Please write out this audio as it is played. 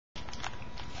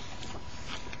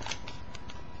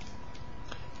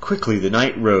Quickly the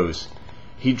knight rose.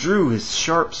 He drew his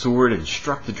sharp sword and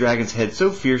struck the dragon's head so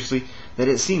fiercely that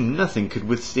it seemed nothing could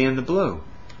withstand the blow.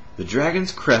 The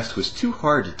dragon's crest was too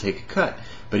hard to take a cut,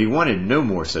 but he wanted no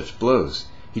more such blows.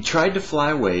 He tried to fly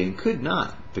away and could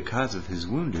not, because of his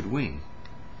wounded wing.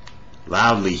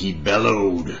 Loudly he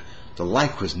bellowed. The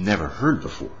like was never heard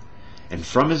before. And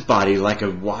from his body, like a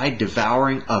wide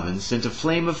devouring oven, sent a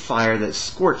flame of fire that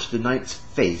scorched the knight's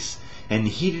face and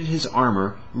heated his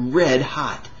armor red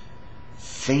hot.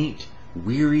 Faint,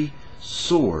 weary,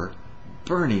 sore,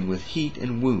 burning with heat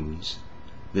and wounds,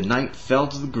 the knight fell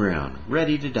to the ground,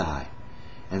 ready to die,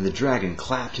 and the dragon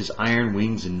clapped his iron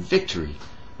wings in victory,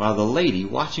 while the lady,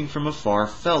 watching from afar,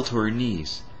 fell to her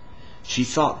knees. She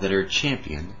thought that her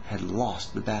champion had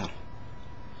lost the battle.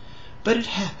 But it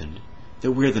happened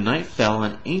that where the knight fell,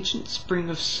 an ancient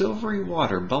spring of silvery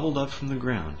water bubbled up from the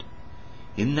ground.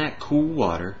 In that cool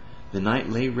water the knight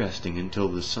lay resting until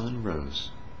the sun rose.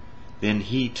 Then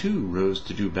he too rose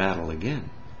to do battle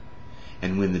again.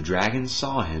 And when the dragon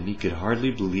saw him, he could hardly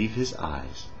believe his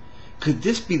eyes. Could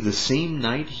this be the same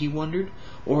knight, he wondered,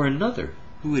 or another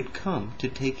who had come to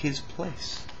take his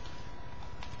place?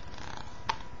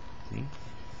 See?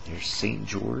 There's St.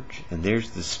 George, and there's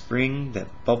the spring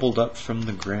that bubbled up from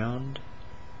the ground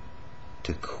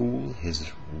to cool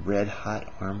his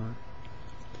red-hot armor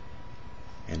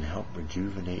and help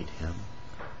rejuvenate him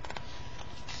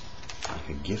like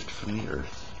a gift from the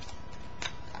earth.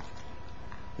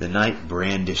 The knight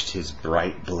brandished his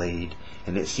bright blade,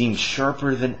 and it seemed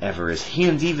sharper than ever, his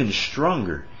hands even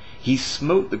stronger. He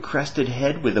smote the crested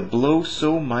head with a blow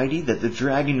so mighty that the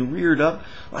dragon reared up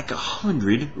like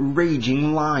 100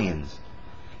 raging lions.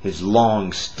 His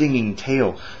long, stinging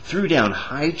tail threw down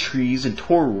high trees and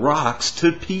tore rocks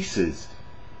to pieces.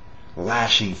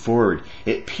 Lashing forward,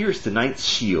 it pierced the knight's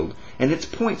shield, and its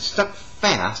point stuck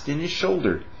fast in his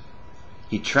shoulder.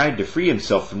 He tried to free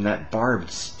himself from that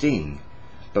barbed sting,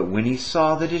 but when he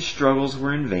saw that his struggles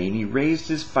were in vain, he raised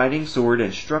his fighting sword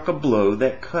and struck a blow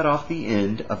that cut off the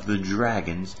end of the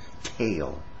dragon's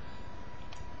tail.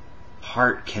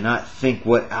 Heart cannot think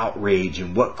what outrage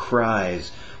and what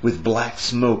cries, with black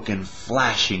smoke and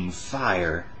flashing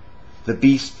fire, the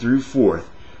beast threw forth,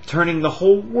 turning the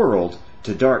whole world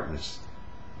to darkness.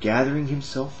 Gathering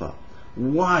himself up,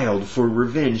 wild for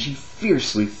revenge, he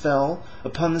fiercely fell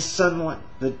upon the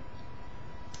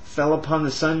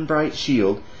sun-bright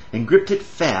shield and gripped it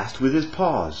fast with his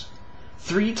paws.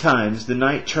 3 times the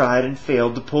knight tried and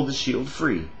failed to pull the shield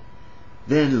free.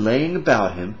 Then, laying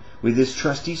about him with his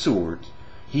trusty sword,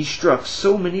 he struck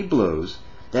so many blows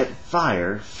that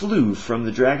fire flew from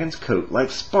the dragon's coat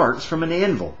like sparks from an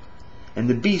anvil, and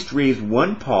the beast raised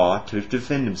one paw to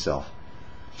defend himself.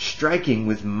 Striking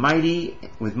with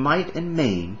might and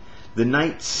main, the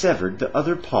knight severed the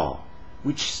other paw,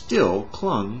 which still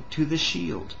clung to the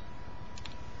shield.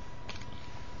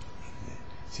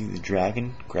 See, the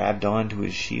dragon grabbed onto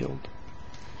his shield.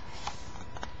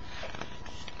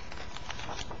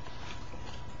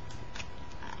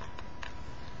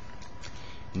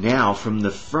 Now, from the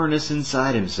furnace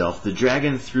inside himself, the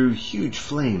dragon threw huge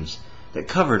flames that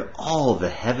covered all the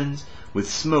heavens with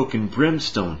smoke and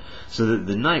brimstone, so that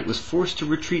the knight was forced to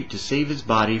retreat to save his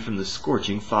body from the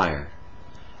scorching fire.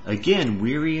 Again,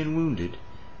 weary and wounded,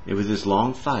 with his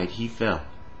long fight, he fell.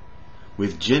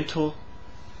 When gentle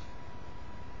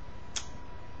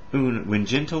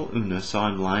Una saw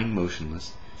him lying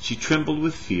motionless, she trembled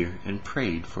with fear and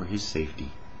prayed for his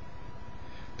safety.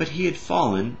 But he had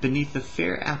fallen beneath a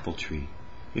fair apple tree,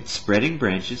 its spreading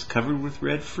branches covered with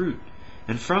red fruit,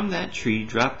 and from that tree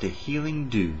dropped a healing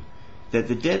dew, that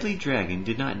the deadly dragon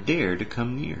did not dare to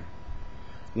come near.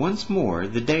 Once more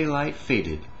the daylight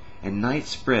faded, and night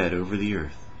spread over the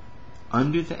earth.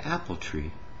 Under the apple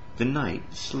tree the knight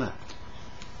slept.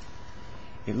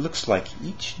 It looks like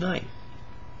each night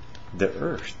the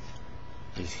earth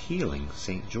is healing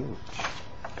St. George.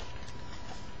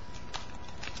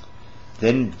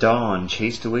 Then dawn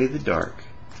chased away the dark.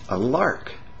 A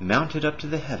lark mounted up to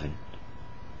the heaven,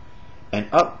 and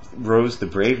up rose the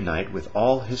brave knight with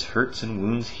all his hurts and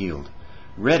wounds healed,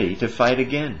 ready to fight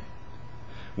again.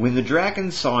 When the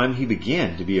dragon saw him, he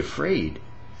began to be afraid.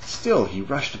 Still he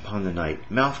rushed upon the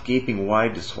knight, mouth gaping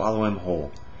wide to swallow him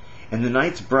whole. And the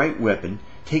knight's bright weapon,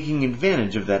 taking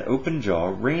advantage of that open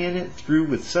jaw, ran it through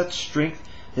with such strength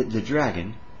that the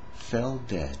dragon fell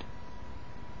dead,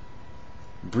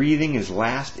 breathing his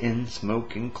last in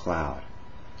smoke and cloud.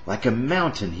 Like a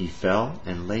mountain he fell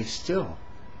and lay still.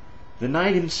 The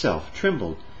knight himself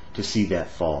trembled to see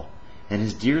that fall, and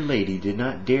his dear lady did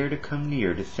not dare to come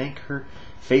near to thank her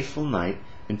faithful knight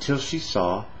until she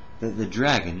saw that the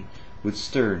dragon would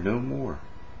stir no more.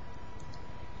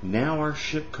 Now our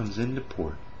ship comes into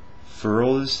port.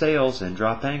 Furl the sails and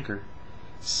drop anchor.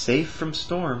 Safe from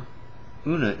storm,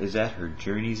 Una is at her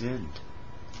journey's end.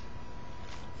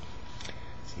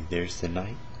 See, there's the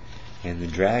knight, and the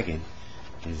dragon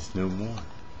is no more.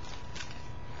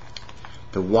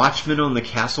 The watchman on the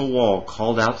castle wall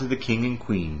called out to the king and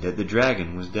queen that the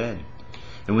dragon was dead.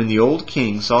 And when the old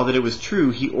king saw that it was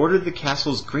true, he ordered the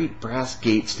castle's great brass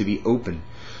gates to be opened,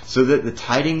 so that the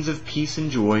tidings of peace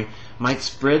and joy might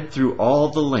spread through all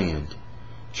the land.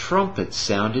 Trumpets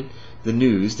sounded the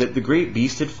news that the great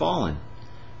beast had fallen.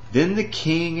 Then the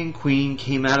king and queen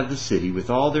came out of the city with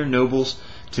all their nobles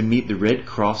to meet the Red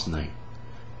Cross Knight.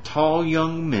 Tall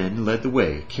young men led the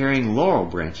way, carrying laurel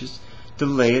branches to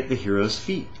lay at the hero's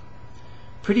feet.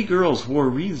 Pretty girls wore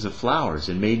wreaths of flowers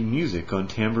and made music on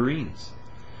tambourines.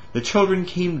 The children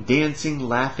came dancing,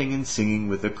 laughing, and singing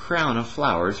with a crown of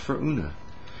flowers for Una.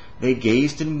 They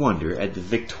gazed in wonder at the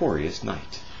victorious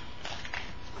knight.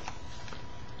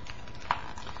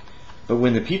 But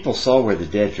when the people saw where the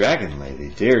dead dragon lay, they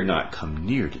dared not come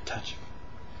near to touch him.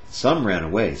 Some ran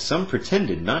away, some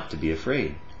pretended not to be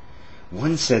afraid.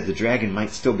 One said the dragon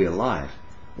might still be alive.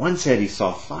 One said he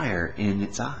saw fire in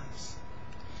its eyes.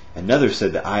 Another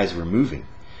said the eyes were moving.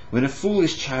 When a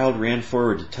foolish child ran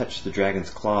forward to touch the dragon's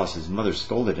claws, his mother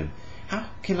scolded him. "How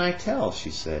can I tell?"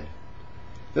 she said.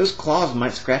 "Those claws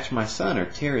might scratch my son or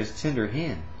tear his tender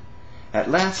hand." At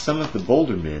last some of the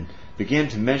bolder men began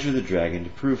to measure the dragon to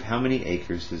prove how many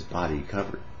acres his body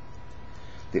covered.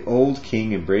 The old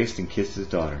king embraced and kissed his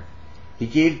daughter. He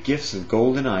gave gifts of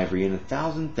gold and ivory and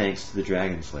 1,000 thanks to the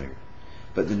dragon slayer.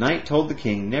 But the knight told the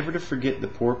king never to forget the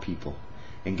poor people,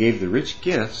 and gave the rich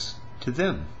gifts to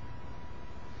them.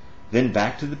 Then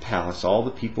back to the palace all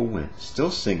the people went,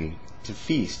 still singing, to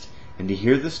feast and to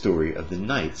hear the story of the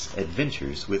knight's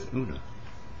adventures with Una.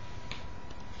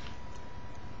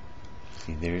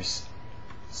 See, there's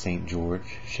St.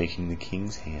 George shaking the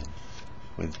king's hand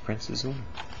with Princess Una.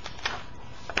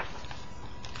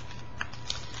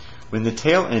 When the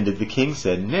tale ended, the king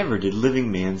said, "Never did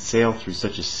living man sail through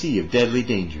such a sea of deadly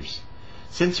dangers.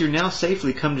 Since you're now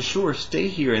safely come to shore, stay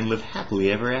here and live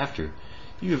happily ever after.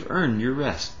 You have earned your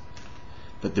rest."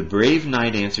 But the brave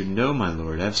knight answered, "No, my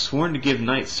lord, I have sworn to give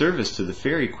knight service to the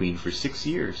fairy queen for 6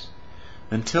 years.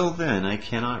 Until then I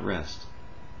cannot rest."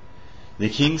 The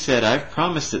king said, "I have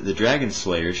promised that the dragon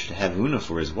slayer should have Una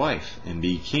for his wife, and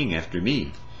be king after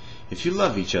me. If you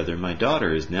love each other, my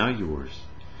daughter is now yours.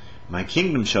 My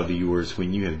kingdom shall be yours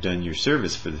when you have done your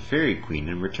service for the fairy queen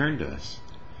and returned to us."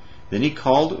 Then he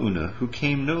called Una, who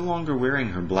came no longer wearing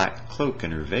her black cloak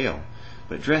and her veil,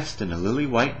 but dressed in a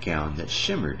lily-white gown that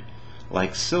shimmered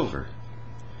like silver.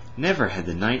 Never had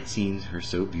the knight seen her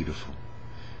so beautiful.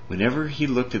 Whenever he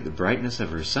looked at the brightness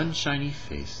of her sunshiny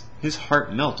face, his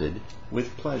heart melted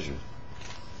with pleasure.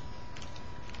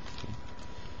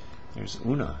 There's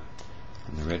Una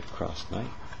and the Red Cross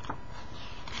Knight.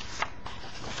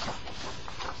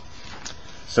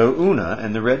 So Una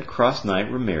and the Red Cross Knight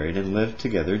were married and lived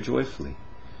together joyfully.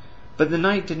 But the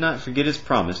knight did not forget his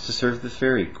promise to serve the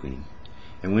fairy queen,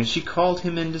 and when she called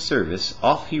him into service,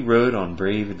 off he rode on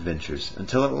brave adventures,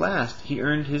 until at last he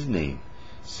earned his name,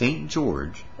 St.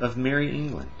 George of Merry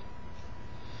England.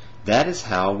 That is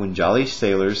how, when jolly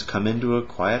sailors come into a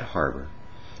quiet harbor,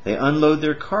 they unload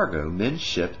their cargo, mend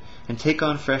ship, and take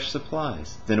on fresh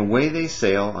supplies. Then away they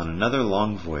sail on another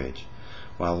long voyage,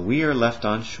 while we are left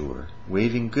on shore,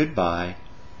 waving goodbye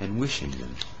and wishing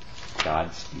them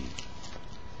Godspeed.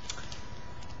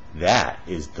 That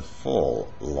is the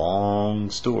full,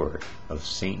 long story of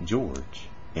St. George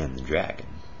and the Dragon.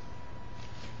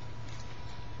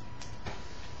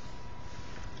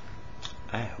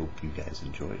 I hope you guys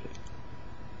enjoyed it.